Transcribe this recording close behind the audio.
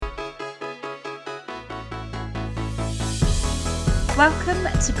Welcome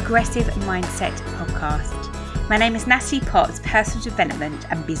to Progressive Mindset Podcast. My name is Natalie Potts, personal development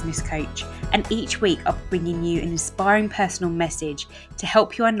and business coach, and each week I'll be bringing you an inspiring personal message to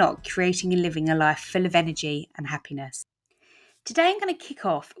help you unlock creating and living a life full of energy and happiness. Today I'm going to kick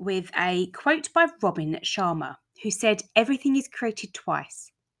off with a quote by Robin Sharma, who said, "Everything is created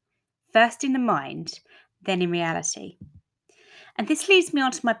twice, first in the mind, then in reality." And this leads me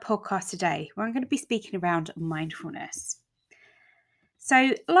on to my podcast today, where I'm going to be speaking around mindfulness.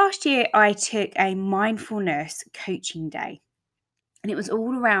 So last year I took a mindfulness coaching day, and it was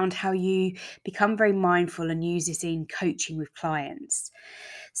all around how you become very mindful and use this in coaching with clients.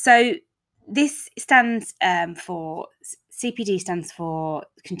 So this stands for CPD, stands for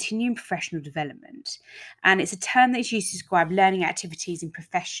Continuing Professional Development, and it's a term that is used to describe learning activities in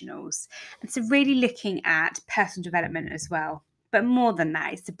professionals. And so really looking at personal development as well. But more than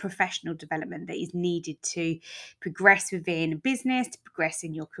that, it's the professional development that is needed to progress within a business, to progress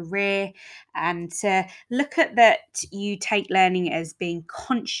in your career, and to look at that you take learning as being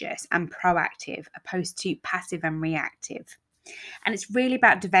conscious and proactive, opposed to passive and reactive. And it's really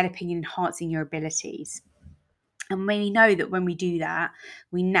about developing and enhancing your abilities. And we know that when we do that,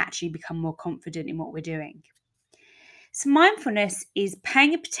 we naturally become more confident in what we're doing. So mindfulness is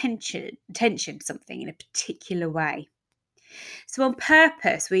paying attention to something in a particular way. So on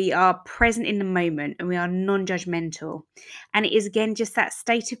purpose, we are present in the moment and we are non-judgmental. And it is, again, just that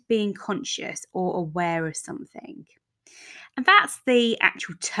state of being conscious or aware of something. And that's the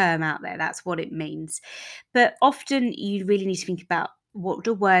actual term out there. That's what it means. But often you really need to think about, what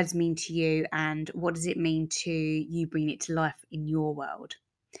do words mean to you and what does it mean to you bringing it to life in your world?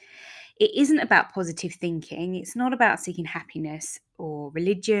 It isn't about positive thinking. It's not about seeking happiness or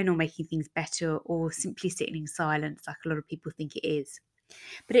religion or making things better or simply sitting in silence like a lot of people think it is.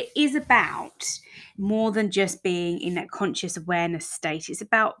 But it is about more than just being in that conscious awareness state. It's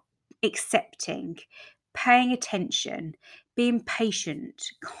about accepting, paying attention, being patient,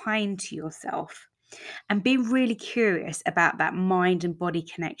 kind to yourself, and being really curious about that mind and body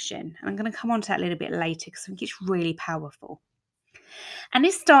connection. And I'm going to come on to that a little bit later because I think it's really powerful. And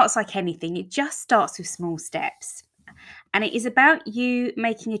this starts like anything, it just starts with small steps. And it is about you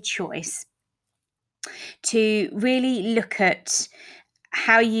making a choice to really look at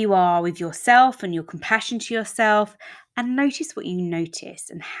how you are with yourself and your compassion to yourself, and notice what you notice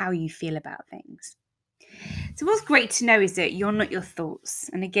and how you feel about things. So what's great to know is that you're not your thoughts.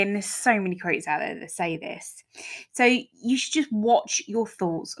 And again, there's so many quotes out there that say this. So you should just watch your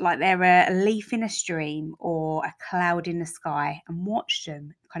thoughts like they're a leaf in a stream or a cloud in the sky, and watch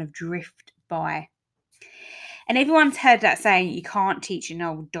them kind of drift by. And everyone's heard that saying, you can't teach an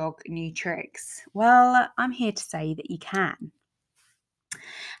old dog new tricks. Well, I'm here to say that you can.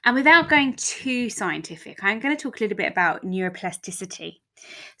 And without going too scientific, I'm going to talk a little bit about neuroplasticity.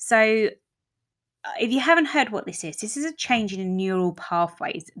 So if you haven't heard what this is a change in neural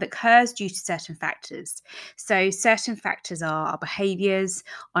pathways that occurs due to certain factors. So certain factors are our behaviours,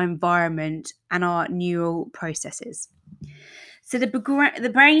 our environment, and our neural processes. So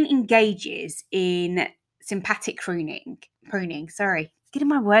the brain engages in sympathetic pruning. Getting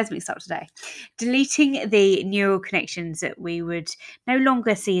my words mixed up today. Deleting the neural connections that we would no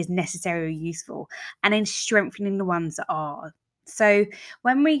longer see as necessary or useful, and then strengthening the ones that are. So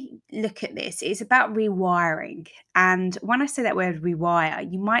when we look at this, it's about rewiring. And when I say that word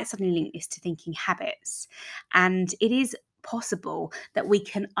rewire, you might suddenly link this to thinking habits. And it is possible that we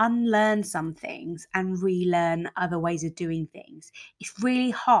can unlearn some things and relearn other ways of doing things. It's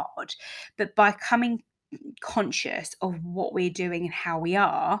really hard, but by coming conscious of what we're doing and how we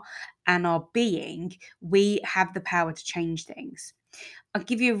are and our being, we have the power to change things. I'll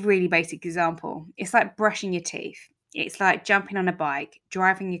give you a really basic example. It's like brushing your teeth. It's like jumping on a bike,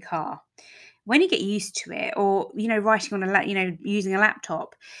 driving your car. When you get used to it, or writing on using a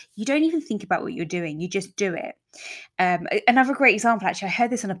laptop, you don't even think about what you're doing. You just do it. Another great example, actually, I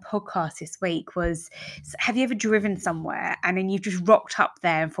heard this on a podcast this week, was, have you ever driven somewhere and then you've just rocked up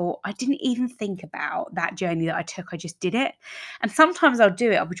there and thought, I didn't even think about that journey that I took, I just did it. And sometimes I'll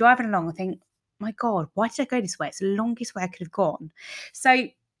do it. I'll be driving along and think, my God, why did I go this way? It's the longest way I could have gone. So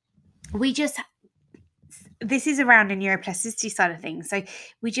this is around the neuroplasticity side of things. So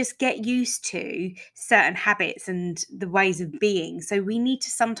we just get used to certain habits and the ways of being. So we need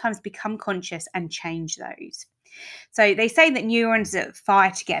to sometimes become conscious and change those. So they say that neurons that fire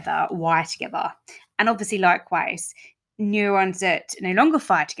together wire together. And obviously, likewise, neurons that no longer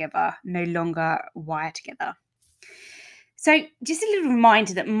fire together no longer wire together. So just a little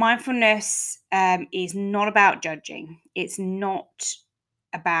reminder that mindfulness is not about judging. It's not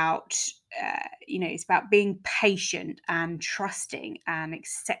about it's about being patient and trusting and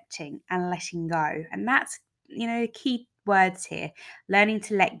accepting and letting go. And that's, key words here. Learning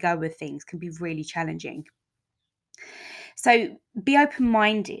to let go of things can be really challenging. So be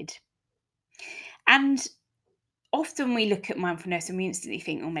open-minded. And often we look at mindfulness and we instantly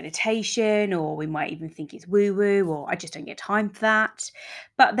think, meditation, or we might even think it's woo-woo, or I just don't get time for that.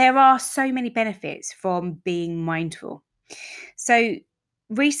 But there are so many benefits from being mindful. So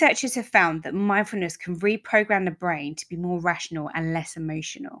researchers have found that mindfulness can reprogram the brain to be more rational and less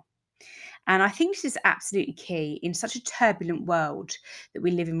emotional. And I think this is absolutely key in such a turbulent world that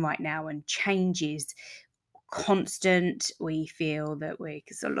we live in right now, and changes constant. We feel that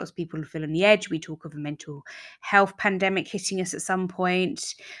because a lot of people feel on the edge. We talk of a mental health pandemic hitting us at some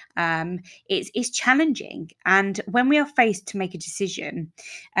point. It's challenging. And when we are faced to make a decision,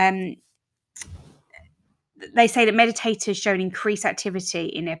 they say that meditators show an increased activity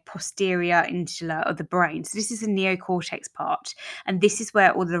in their posterior insula of the brain. So this is the neocortex part, and this is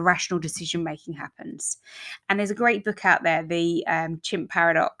where all the rational decision making happens. And there's a great book out there, The Chimp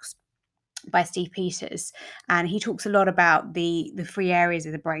Paradox, by Steve Peters, and he talks a lot about the three areas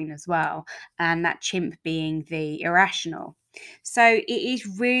of the brain as well, and that chimp being the irrational. So it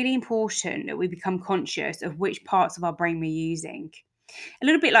is really important that we become conscious of which parts of our brain we're using. A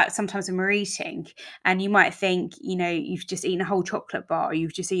little bit like sometimes when we're eating, and you might think, you've just eaten a whole chocolate bar, or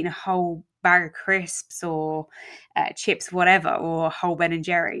you've just eaten a whole bag of crisps, or chips, whatever, or a whole Ben and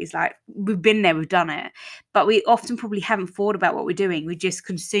Jerry's. Like, we've been there, we've done it, but we often probably haven't thought about what we're doing. We just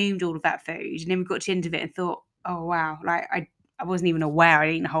consumed all of that food, and then we got to the end of it and thought, oh wow, like I wasn't even aware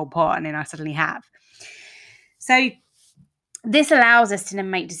I'd eaten a whole pot, and then I suddenly have. So this allows us to then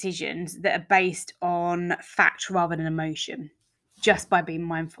make decisions that are based on fact rather than emotion, just by being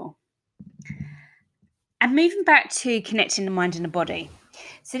mindful. And moving back to connecting the mind and the body.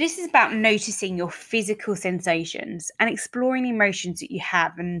 So this is about noticing your physical sensations and exploring the emotions that you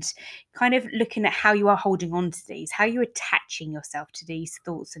have, and kind of looking at how you are holding on to these, how you're attaching yourself to these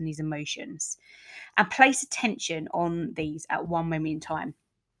thoughts and these emotions, and place attention on these at one moment in time.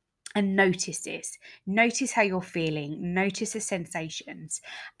 And notice this. Notice how you're feeling, notice the sensations,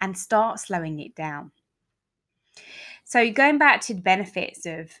 and start slowing it down. So going back to the benefits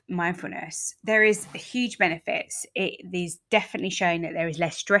of mindfulness, there is huge benefits. It is definitely showing that there is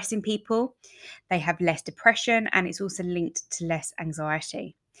less stress in people. They have less depression, and it's also linked to less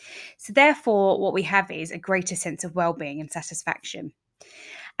anxiety. So therefore, what we have is a greater sense of well-being and satisfaction.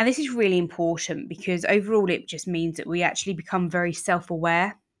 And this is really important because overall it just means that we actually become very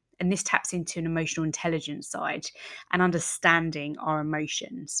self-aware. And this taps into an emotional intelligence side and understanding our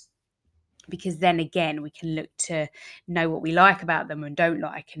emotions. Because then again, we can look to know what we like about them and don't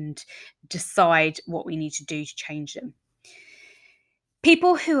like, and decide what we need to do to change them.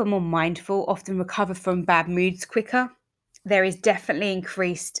 People who are more mindful often recover from bad moods quicker. There is definitely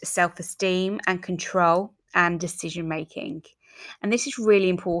increased self-esteem and control and decision making. And this is really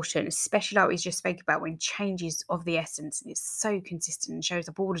important, especially like we just spoke about, when change is of the essence and it's so consistent and shows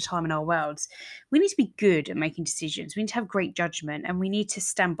up all the time in our worlds. We need to be good at making decisions. We need to have great judgment, and we need to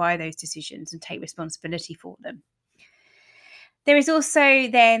stand by those decisions and take responsibility for them. There is also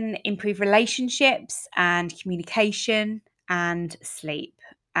then improved relationships and communication and sleep.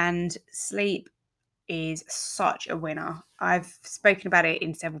 And sleep is such a winner. I've spoken about it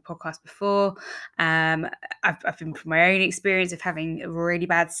in several podcasts before. I've been from my own experience of having really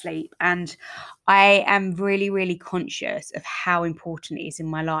bad sleep, and I am really, really conscious of how important it is in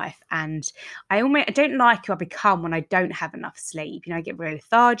my life. And I don't like who I become when I don't have enough sleep. I get very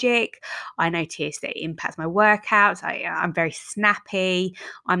lethargic. I notice that it impacts my workouts. I'm very snappy.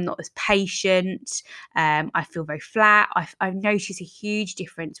 I'm not as patient. I feel very flat. I've noticed a huge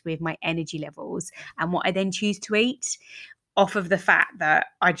difference with my energy levels and what I then choose to eat, off of the fact that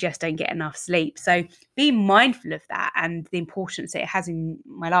I just don't get enough sleep. So being mindful of that and the importance that it has in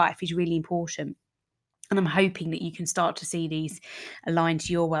my life is really important. And I'm hoping that you can start to see these align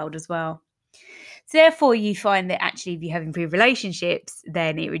to your world as well. So therefore, you find that actually if you have improved relationships,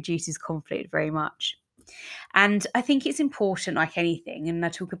 then it reduces conflict very much. And I think it's important, like anything, and I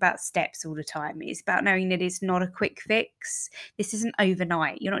talk about steps all the time, it's about knowing that it's not a quick fix. This isn't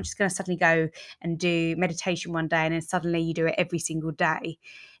overnight. You're not just going to suddenly go and do meditation one day and then suddenly you do it every single day.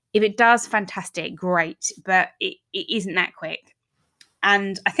 If it does, fantastic, great, but it isn't that quick.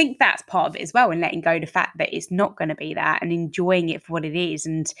 And I think that's part of it as well, and letting go of the fact that it's not going to be that, and enjoying it for what it is,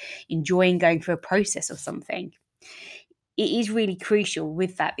 and enjoying going through a process or something. It is really crucial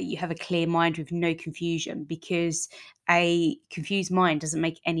with that you have a clear mind with no confusion, because a confused mind doesn't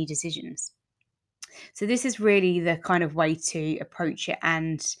make any decisions. So this is really the kind of way to approach it,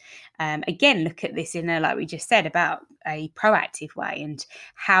 and again, look at this in a, like we just said, about a proactive way, and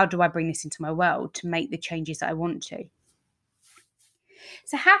how do I bring this into my world to make the changes that I want to.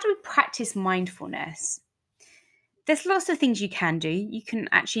 So how do we practice mindfulness? There's lots of things you can do. You can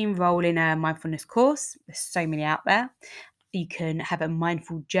actually enroll in a mindfulness course. There's so many out there. You can have a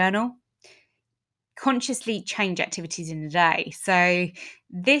mindful journal, consciously change activities in a day. So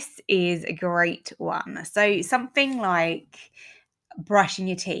this is a great one. So something like brushing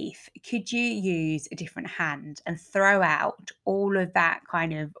your teeth, could you use a different hand and throw out all of that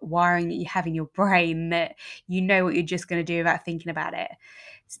kind of wiring that you have in your brain that you know what you're just going to do without thinking about it?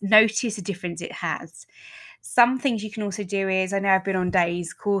 Notice the difference it has. Some things you can also do is, I know I've been on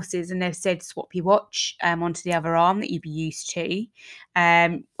days courses and they've said swap your watch onto the other arm that you'd be used to.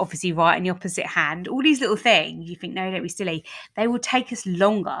 Obviously, right in the opposite hand. All these little things, you think, no, don't be silly. They will take us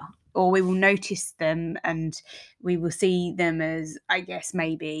longer, or we will notice them and we will see them as, I guess,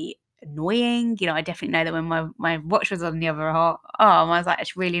 maybe annoying. You know, I definitely know that when my watch was on the other arm, I was like,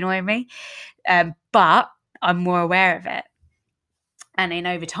 it's really annoying me. But I'm more aware of it. And then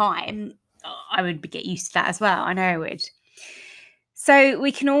over time, I would get used to that as well. I know I would. So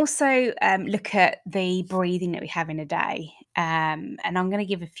we can also look at the breathing that we have in a day. And I'm going to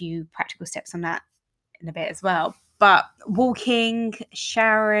give a few practical steps on that in a bit as well. But walking,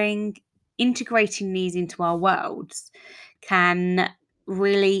 showering, integrating these into our worlds can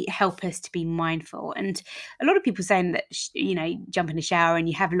really help us to be mindful. And a lot of people saying that, jump in the shower and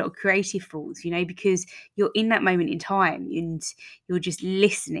you have a lot of creative thoughts, because you're in that moment in time and you're just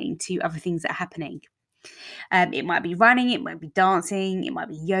listening to other things that are happening. It might be running, it might be dancing, it might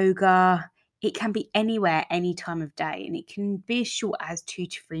be yoga. It can be anywhere, any time of day, and it can be as short as 2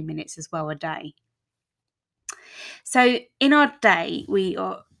 to 3 minutes as well a day. So in our day, we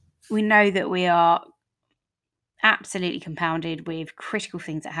know that we are absolutely compounded with critical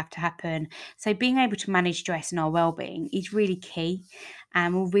things that have to happen. So being able to manage stress and our well-being is really key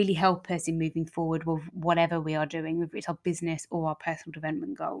and will really help us in moving forward with whatever we are doing, whether it's our business or our personal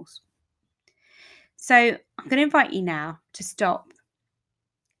development goals. So I'm going to invite you now to stop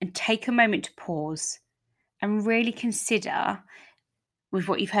and take a moment to pause and really consider, with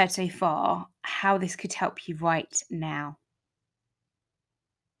what you've heard so far, how this could help you right now.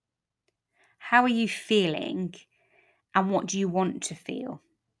 How are you feeling and what do you want to feel?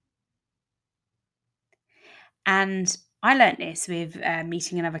 And I learnt this with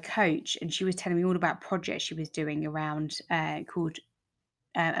meeting another coach, and she was telling me all about projects she was doing around called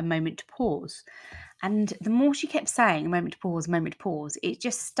A Moment to Pause. And the more she kept saying, a moment to pause, it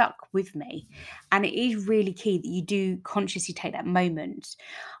just stuck with me. And it is really key that you do consciously take that moment.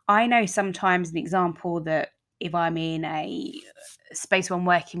 I know sometimes an example that if I'm in a space where I'm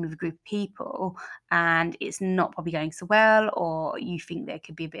working with a group of people and it's not probably going so well, or you think there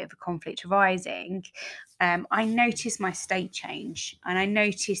could be a bit of a conflict arising, I notice my state change and I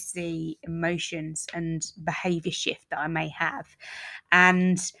notice the emotions and behaviour shift that I may have.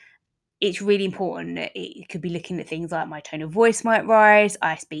 And it's really important that it could be looking at things like my tone of voice might rise,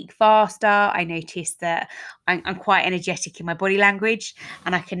 I speak faster, I notice that I'm quite energetic in my body language,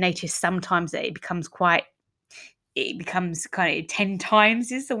 and I can notice sometimes that it becomes kind of 10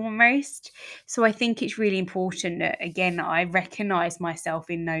 times is almost. So I think it's really important that, again, I recognise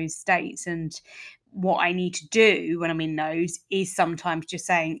myself in those states, and what I need to do when I'm in those is sometimes just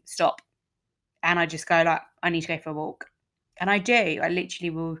saying stop, and I just go like, I need to go for a walk. And I do. I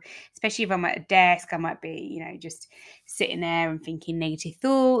literally will, especially if I'm at a desk, I might be, just sitting there and thinking negative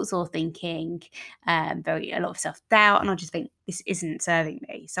thoughts or thinking a lot of self-doubt. And I'll just think, this isn't serving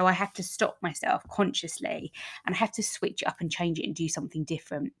me. So I have to stop myself consciously and I have to switch up and change it and do something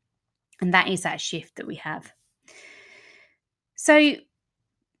different. And that is that shift that we have. So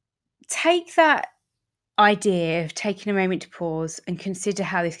take that idea of taking a moment to pause and consider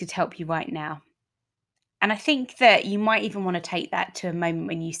how this could help you right now. And I think that you might even want to take that to a moment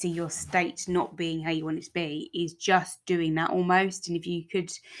when you see your state not being how you want it to be, is just doing that almost. And if you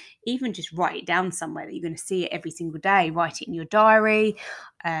could even just write it down somewhere that you're going to see it every single day, write it in your diary,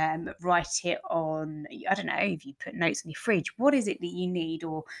 write it on, I don't know, if you put notes on your fridge, what is it that you need?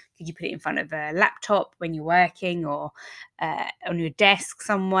 Or could you put it in front of a laptop when you're working, or on your desk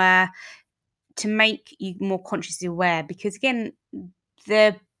somewhere, to make you more consciously aware? Because again,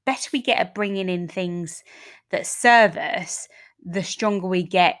 the better we get at bringing in things that serve us, the stronger we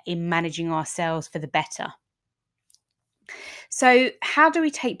get in managing ourselves for the better. So how do we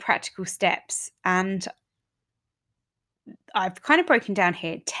take practical steps? And I've kind of broken down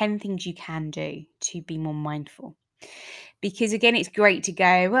here 10 things you can do to be more mindful. Because again, it's great to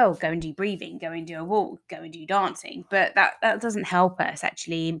go, well, go and do breathing, go and do a walk, go and do dancing, but that doesn't help us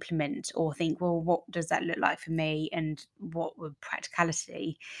actually implement or think, well, what does that look like for me, and what would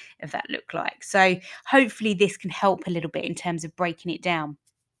practicality of that look like? So hopefully this can help a little bit in terms of breaking it down.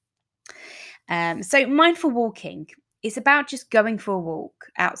 So mindful walking is about just going for a walk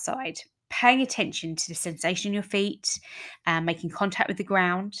outside, paying attention to the sensation in your feet, making contact with the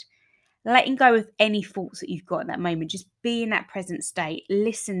ground, letting go of any thoughts that you've got at that moment. Just be in that present state.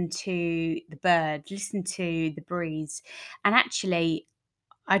 Listen to the birds, listen to the breeze. And actually,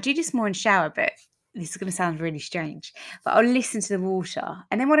 I do this more in shower, but this is going to sound really strange. But I'll listen to the water.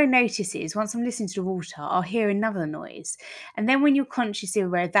 And then what I notice is once I'm listening to the water, I'll hear another noise. And then when you're consciously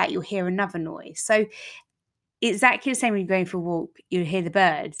aware of that, you'll hear another noise. So exactly the same when you're going for a walk, you hear the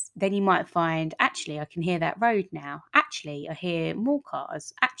birds, then you might find, actually, I can hear that road now. Actually, I hear more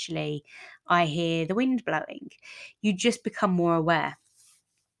cars. Actually, I hear the wind blowing. You just become more aware.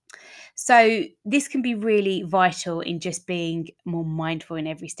 So this can be really vital in just being more mindful in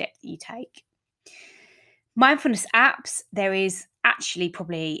every step that you take. Mindfulness apps, there is actually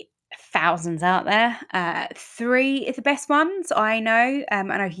probably thousands out there. 3 are the best ones I know,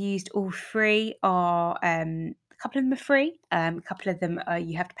 and I've used all 3. Are a couple of them are free, a couple of them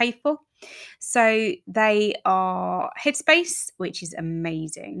you have to pay for. So they are Headspace, which is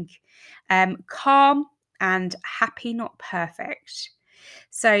amazing, Calm, and Happy Not Perfect.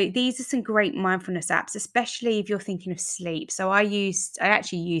 So these are some great mindfulness apps, especially if you're thinking of sleep. So I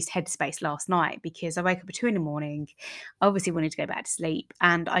actually used Headspace last night because I woke up at 2 in the morning. I obviously wanted to go back to sleep,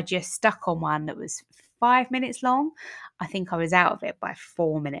 and I just stuck on one that was 5 minutes long. I think I was out of it by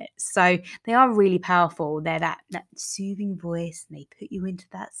 4 minutes. So they are really powerful. They're that soothing voice, and they put you into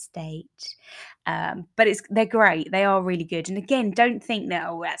that state. But they're great. They are really good. And again, don't think that,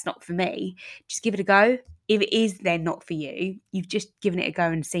 oh, that's not for me. Just give it a go. If it is then not for you, you've just given it a go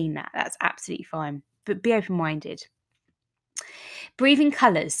and seen that. That's absolutely fine. But be open-minded. Breathing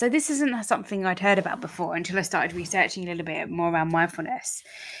colours. So this isn't something I'd heard about before until I started researching a little bit more around mindfulness.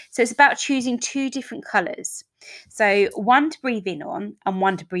 So it's about choosing 2 different colours. So one to breathe in on and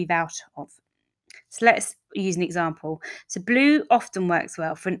one to breathe out of. So let's use an example. So blue often works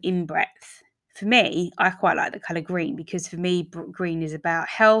well for an in-breath. For me, I quite like the colour green because for me, green is about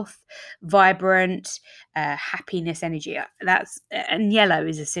health, vibrant, happiness, energy. And yellow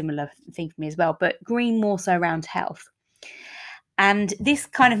is a similar thing for me as well, but green more so around health. And this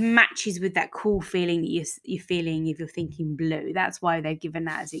kind of matches with that cool feeling that you're feeling if you're thinking blue. That's why they've given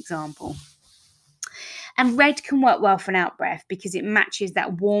that as an example. And red can work well for an out-breath because it matches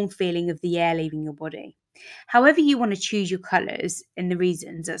that warm feeling of the air leaving your body. However you want to choose your colours and the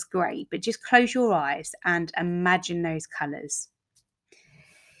reasons, that's great, but just close your eyes and imagine those colours.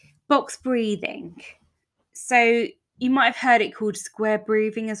 Box breathing. So you might have heard it called square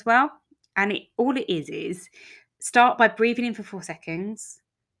breathing as well. And all it is start by breathing in for 4 seconds,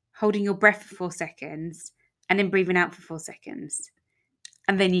 holding your breath for 4 seconds, and then breathing out for 4 seconds.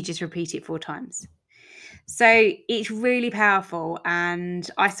 And then you just repeat it 4 times. So it's really powerful, and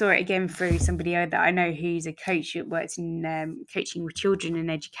I saw it again through somebody that I know who's a coach that works in coaching with children and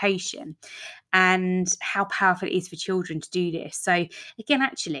education, and how powerful it is for children to do this. So again,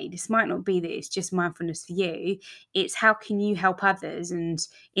 actually, this might not be that it's just mindfulness for you. It's how can you help others, and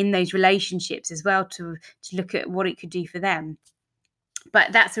in those relationships as well, to look at what it could do for them.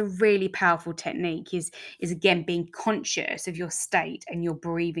 But that's a really powerful technique, is again being conscious of your state and your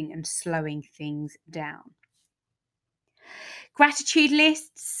breathing and slowing things down. Gratitude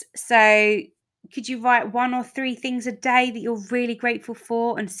lists. So could you write 1 or 3 things a day that you're really grateful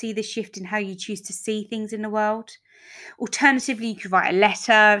for and see the shift in how you choose to see things in the world? Alternatively, you could write a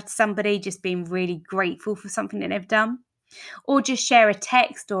letter to somebody just being really grateful for something that they've done. Or just share a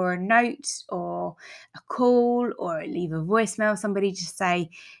text or a note or a call or leave a voicemail. Somebody just say,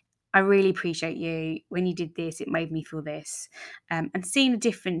 I really appreciate you. When you did this, it made me feel this. And seeing the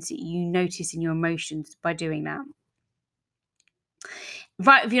difference that you notice in your emotions by doing that.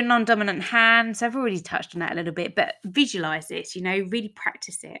 Write with your non-dominant hand. So I've already touched on that a little bit, but visualize this, really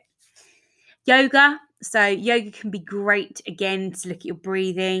practice it. Yoga. So yoga can be great, again, to look at your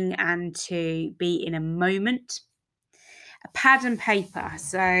breathing and to be in a moment. A pad and paper,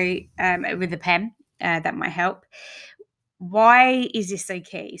 so with a pen, that might help. Why is this so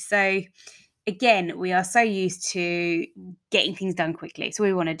key? So again, we are so used to getting things done quickly. So what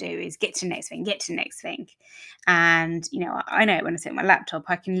we want to do is get to the next thing. And, I know when I sit at my laptop,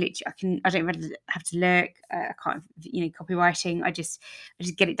 I don't even have to look. I can't, copywriting. I just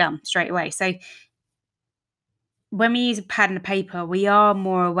get it done straight away. So when we use a pad and a paper, we are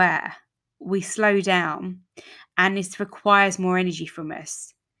more aware. We slow down and this requires more energy from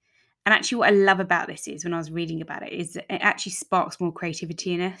us. And actually, what I love about this is, when I was reading about it, is that it actually sparks more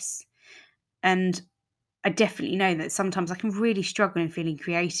creativity in us. And I definitely know that sometimes I can really struggle in feeling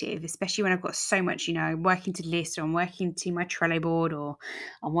creative, especially when I've got so much, I'm working to list, or I'm working to my Trello board, or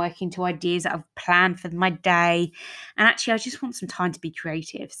I'm working to ideas that I've planned for my day. And actually, I just want some time to be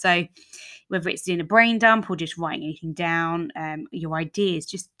creative. So whether it's doing a brain dump or just writing anything down, your ideas,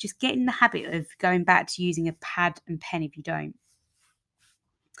 just get in the habit of going back to using a pad and pen if you don't.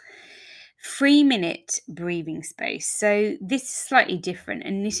 3-minute breathing space. So this is slightly different,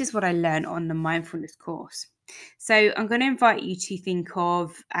 and this is what I learned on the mindfulness course. So I'm going to invite you to think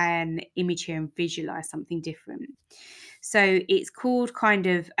of an image here and visualize something different. So it's called kind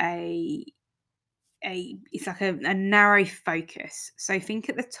of it's like a narrow focus. So think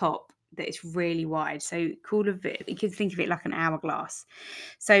at the top that it's really wide. So call of it, you can think of it like an hourglass.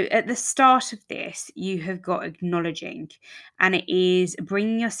 So at the start of this, you have got acknowledging, and it is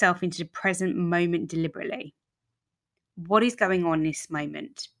bringing yourself into the present moment deliberately. What is going on in this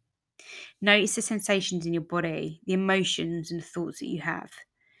moment? Notice the sensations in your body, the emotions and the thoughts that you have,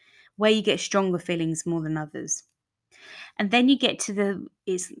 where you get stronger feelings more than others. And then you get to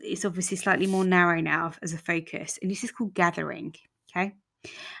it's obviously slightly more narrow now as a focus, and this is called gathering. Okay.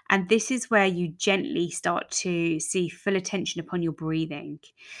 And this is where you gently start to see full attention upon your breathing.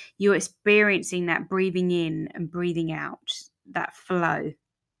 You're experiencing that breathing in and breathing out, that flow.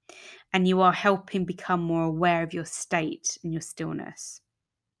 And you are helping become more aware of your state and your stillness.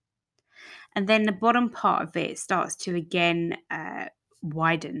 And then the bottom part of it starts to again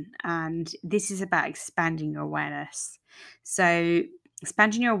widen. And this is about expanding your awareness. So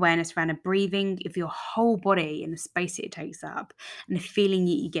expanding your awareness around the breathing of your whole body and the space it takes up, and the feeling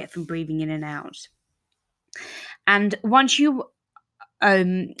that you get from breathing in and out. And once you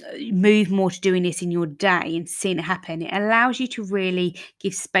move more to doing this in your day and seeing it happen, it allows you to really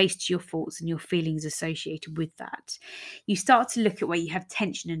give space to your thoughts and your feelings associated with that. You start to look at where you have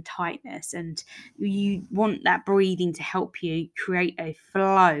tension and tightness, and you want that breathing to help you create a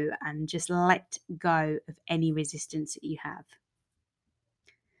flow and just let go of any resistance that you have.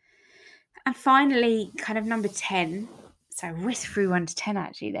 And finally, kind of number 10, so I whisked through 1 to 10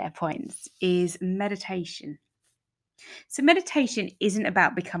 actually, their points, is meditation. So meditation isn't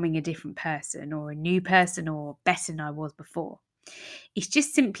about becoming a different person or a new person or better than I was before. It's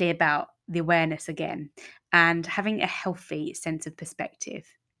just simply about the awareness again and having a healthy sense of perspective.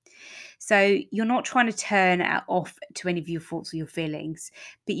 So you're not trying to turn off to any of your thoughts or your feelings,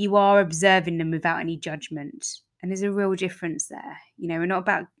 but you are observing them without any judgment. And there's a real difference there. We're not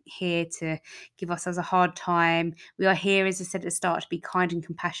about here to give ourselves a hard time. We are here, as I said at the start, to be kind and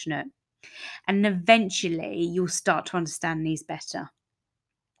compassionate. And eventually you'll start to understand these better.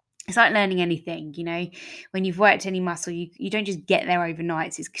 It's like learning anything, when you've worked any muscle, you don't just get there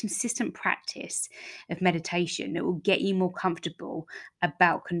overnight. It's consistent practice of meditation that will get you more comfortable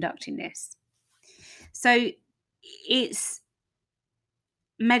about conducting this. So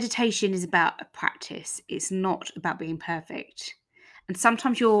meditation is about a practice. It's not about being perfect. And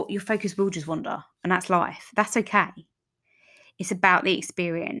sometimes your focus will just wander, and that's life. That's okay. It's about the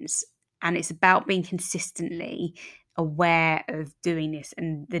experience, and it's about being consistently aware of doing this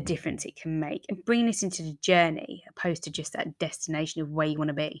and the difference it can make, and bring this into the journey opposed to just that destination of where you want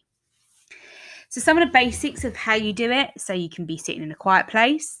to be. So some of the basics of how you do it. So you can be sitting in a quiet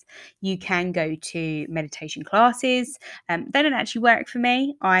place. You can go to meditation classes. They don't actually work for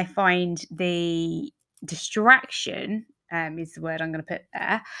me. I find the distraction is the word I'm going to put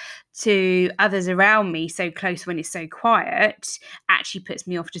there, to others around me so close when it's so quiet, actually puts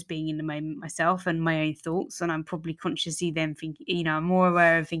me off just being in the moment myself and my own thoughts. And I'm probably consciously then thinking, I'm more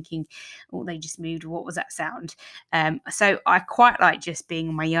aware of thinking, oh, they just moved. What was that sound? So I quite like just being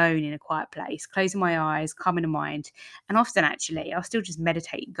on my own in a quiet place, closing my eyes, calming the mind. And often actually, I'll still just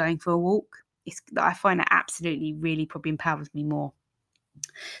meditate going for a walk. I find that absolutely really probably empowers me more.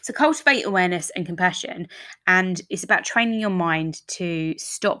 So cultivate awareness and compassion, and it's about training your mind to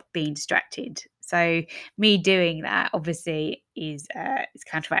stop being distracted. So me doing that obviously is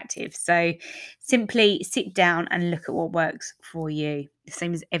counteractive. So simply sit down and look at what works for you. The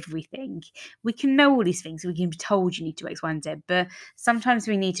same as everything. We can know all these things. We can be told you need to X, Y, and Z, but sometimes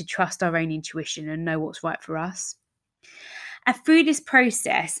we need to trust our own intuition and know what's right for us. And through this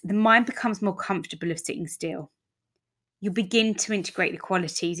process, the mind becomes more comfortable of sitting still. You'll begin to integrate the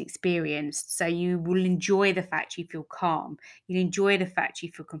qualities experienced. So you will enjoy the fact you feel calm. You'll enjoy the fact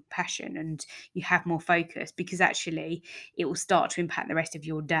you feel compassion, and you have more focus, because actually it will start to impact the rest of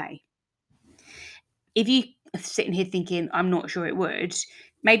your day. If you sitting here thinking, I'm not sure it would,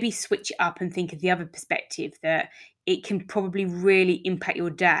 maybe switch it up and think of the other perspective that it can probably really impact your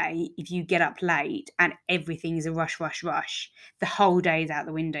day if you get up late and everything is a rush, rush, rush. The whole day is out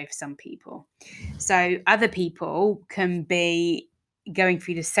the window for some people. So other people can be going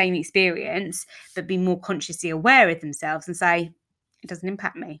through the same experience, but be more consciously aware of themselves and say, it doesn't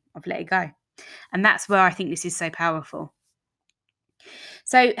impact me. I've let it go. And that's where I think this is so powerful.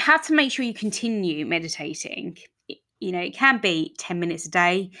 So, how to make sure you continue meditating? It can be 10 minutes a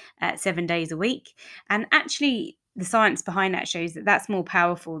day, 7 days a week. And actually, the science behind that shows that that's more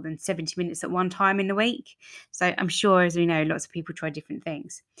powerful than 70 minutes at one time in the week. So, I'm sure, as we know, lots of people try different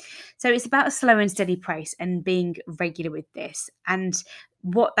things. So, it's about a slow and steady pace and being regular with this. And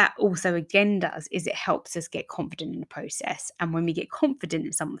what that also again does is it helps us get confident in the process. And when we get confident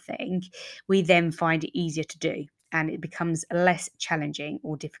in something, we then find it easier to do and it becomes less challenging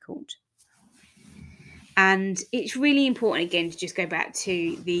or difficult. And it's really important, again, to just go back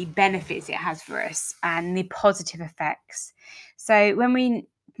to the benefits it has for us and the positive effects. So when we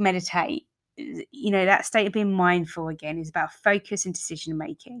meditate, that state of being mindful, again, is about focus and decision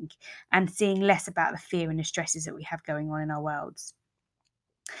making and seeing less about the fear and the stresses that we have going on in our worlds.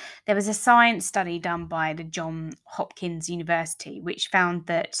 There was a science study done by the Johns Hopkins University, which found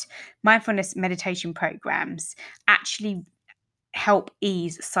that mindfulness meditation programs actually help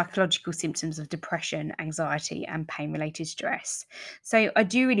ease psychological symptoms of depression, anxiety, and pain-related stress. So I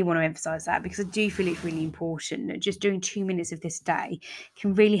do really want to emphasize that because I do feel it's really important that just doing 2 minutes of this day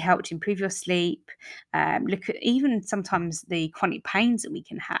can really help to improve your sleep, look at even sometimes the chronic pains that we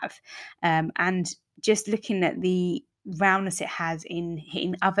can have, and just looking at the roundness it has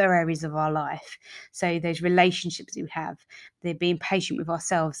in other areas of our life. So those relationships we have, they're being patient with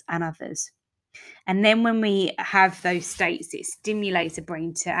ourselves and others. And then when we have those states, it stimulates the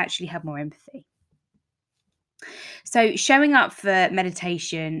brain to actually have more empathy. So showing up for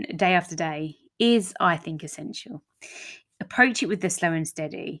meditation day after day is, I think, essential. Approach it with the slow and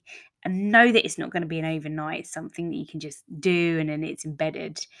steady and know that it's not going to be an overnight, something that you can just do and then it's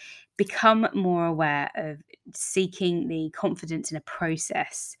embedded. Become more aware of seeking the confidence in a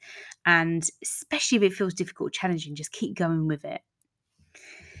process. And especially if it feels difficult, challenging, just keep going with it.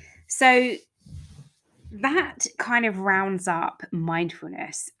 So that kind of rounds up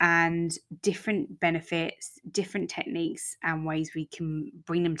mindfulness and different benefits, different techniques and ways we can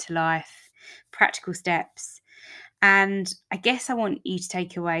bring them to life, practical steps. And I guess I want you to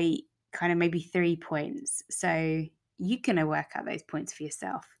take away kind of maybe 3 points. So you can work out those points for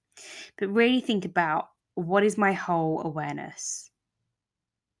yourself. But really think about, what is my whole awareness?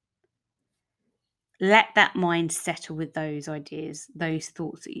 Let that mind settle with those ideas, those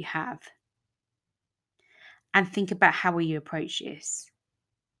thoughts that you have. And think about, how will you approach this?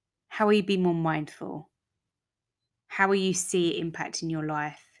 How will you be more mindful? How will you see it impacting your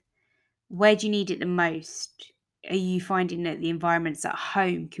life? Where do you need it the most? Are you finding that the environments at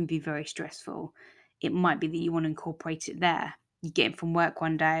home can be very stressful? It might be that you want to incorporate it there. You get in from work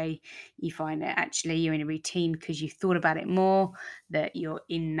one day, you find that actually you're in a routine because you've thought about it more, that you're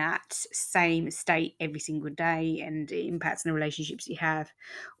in that same state every single day and it impacts on the relationships you have.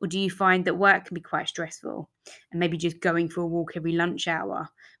 Or do you find that work can be quite stressful and maybe just going for a walk every lunch hour,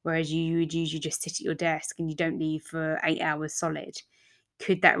 whereas you would usually just sit at your desk and you don't leave for 8 hours solid?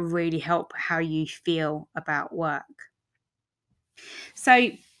 Could that really help how you feel about work?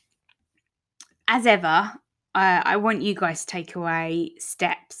 So, as ever, I want you guys to take away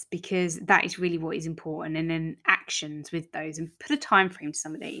steps, because that is really what is important, and then actions with those, and put a time frame to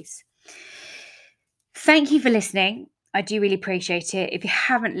some of these. Thank you for listening. I do really appreciate it. If you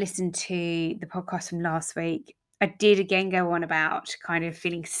haven't listened to the podcast from last week, I did again go on about kind of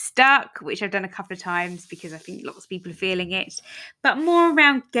feeling stuck, which I've done a couple of times because I think lots of people are feeling it, but more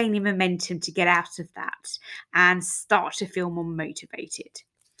around gaining momentum to get out of that and start to feel more motivated.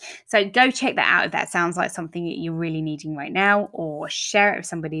 So go check that out if that sounds like something that you're really needing right now, or share it with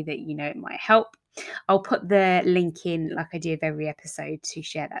somebody that you know it might help. I'll put the link in, like I do with every episode, to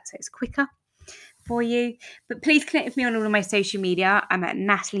share that so it's quicker for you. But please connect with me on all of my social media. I'm at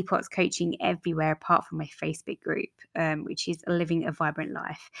Natalie Potts Coaching everywhere apart from my Facebook group, which is Living a Vibrant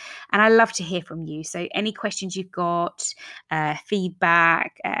Life. And I love to hear from you. So any questions you've got,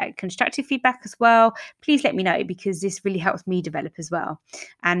 feedback, constructive feedback as well, please let me know, because this really helps me develop as well.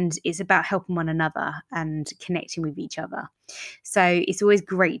 And it's about helping one another and connecting with each other. So it's always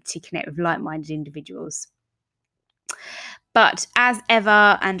great to connect with like-minded individuals. But as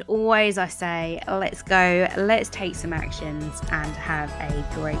ever and always, I say, let's go, let's take some actions and have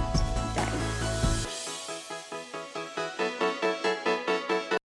a great